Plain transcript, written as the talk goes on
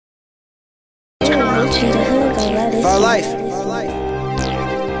For life.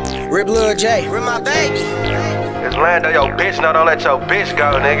 Rip Lil J. Rip my baby. It's Lando, yo bitch. Now don't let your bitch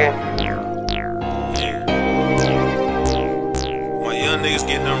go, nigga. My young niggas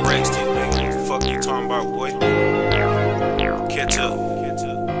getting them racks too, nigga. What the fuck you talking about, boy? Catch up.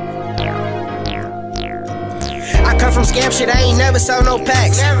 I come from scam shit, I ain't never sold no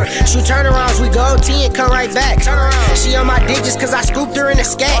packs. Shoot turnarounds, we go T and come right back. She on my dick just cause I scooped her in a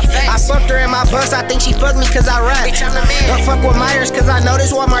scat. I fucked her in my bus, I think she fucked me cause I rap. Don't fuck with Myers cause I know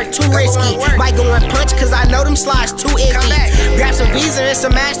this Walmart too risky. Might go and punch cause I know them slides too iffy. Grab some Visa and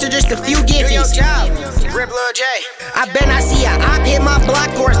some Master, just a few giffies. Rip Lil J. I bet I see a op hit my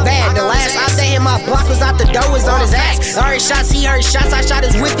block course bad. The last op that hit my block was out the door, was on his ass. I heard shots, he heard shots, I shot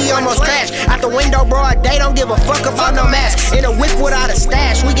his whip, he almost crashed. Out the window, bro, they don't give a fuck about no mask. In a whip without a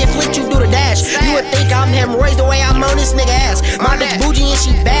stash, we get flicked, you do the dash. You would think I'm hemorrhoids the way I'm on this nigga ass. My bitch bougie and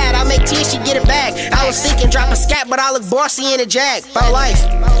she bad, I make tea, she get it back. I was thinking drop a scat, but I look bossy in a jag. For life.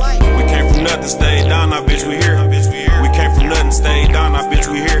 We came from nothing, stayed down, now bitch we here. We came from nothing, stayed down, now bitch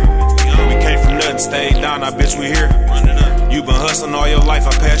we here. We came from nothing, stayed down, now bitch we here. You been hustling all your life,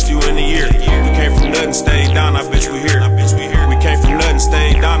 I passed you in a year. We came from nothing, stayed down, now bitch we here. We came from nothing,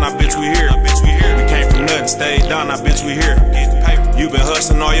 stayed down, now bitch we here. We came from nothing, stayed down, now bitch we here. You been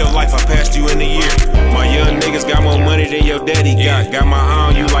hustling all your life, I passed you in a year. My young niggas got more money than your daddy got. Got my eye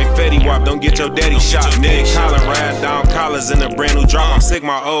on you like Fetty Wap, don't get your daddy shot. Nigga Colin ride down collars in a brand new drop. I'm sick,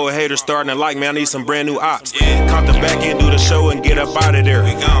 my old haters starting to like me, I need some brand new ops. Count the back end, do the show and get up out of there.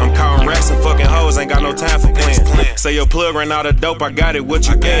 I'm counting racks and fucking hoes, ain't got no time for playing. Say your plug ran out of dope, I got it, what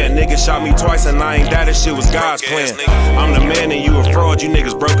you getting? Niggas shot me twice and I ain't died, this shit was God's plan. I'm the man and you a fraud, you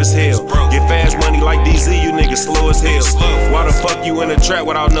niggas broke as hell. Get fast money like DZ, you niggas slow as hell. Why the fuck you in the trap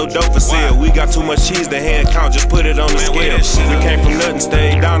without no dope for sale? We got too much cheese to hand count, just put it on the scale. We came from nothing,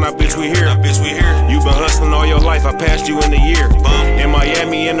 stayed down, now bitch we here. You been hustling all your life, I passed you in a year. In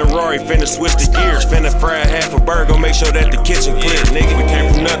Miami in the Rory, finna switch the gears. Finna fry half a burger, make sure that the kitchen clear. Nigga, we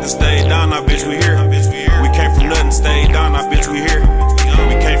came from nothing, stayed down, now bitch we here. We came from nothing, stayed down, now bitch we here.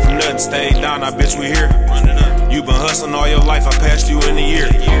 We came from nothing, stayed down, now bitch we here. You been hustling all your life, I passed you in a year.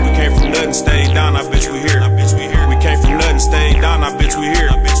 We came from nothing, stayed down, now bitch we here. We came from nothing, stayed down, now bitch we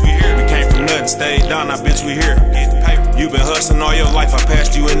here. We came from nothing, stayed down, now bitch we here. You been hustling all your life, I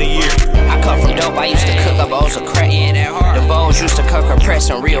passed you in a year. I come from dope, I used to cook up bowls of crack. The bowls used to cook her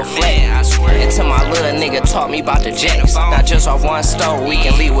pressing real flat. Until my little nigga taught me about the jacks. Not just off one stove, we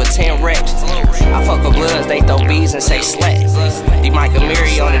can leave with 10 reps. I fuck with bloods, they throw bees and say slack. The Michael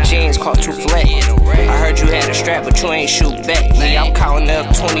Mary on the jeans cost too flat. I heard you had a strap, but you ain't shoot back. Me, I'm counting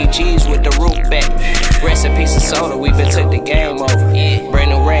up 20 G's with the roof back. Rest in peace of soda, we been took the game over. Brand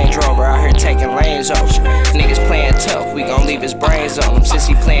new Range Rover out here taking lanes off. Niggas playing tough, we gon' leave his brains on him. Since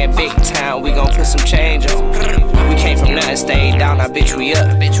he playing big time, we gon' put some change on him. We came from nothing, stayed down, now bitch we up.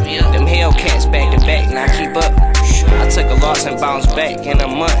 Them Hellcats back to back, now keep up. I took a loss and bounced back in a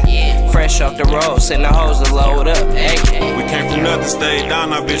month. Fresh off the road, send the hoes to load up. Ay. We came from nothing, stayed down,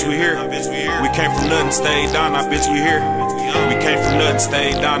 now bitch we here. We came from nothing, stayed down, now bitch we here. We came from nothing,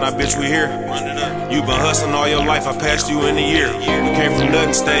 stayed down, now bitch we here. You been hustling all your life, I passed you in a year. We came from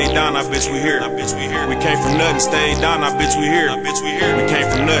nothing, stayed down, now bitch we here. We came from nothing, stayed down, now bitch we here. We came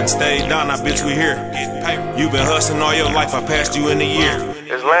from nothing, stayed down, now bitch we here. You been hustling all your life, I passed you in a year.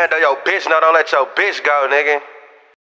 It's Lando, yo bitch. Now don't let your bitch go, nigga.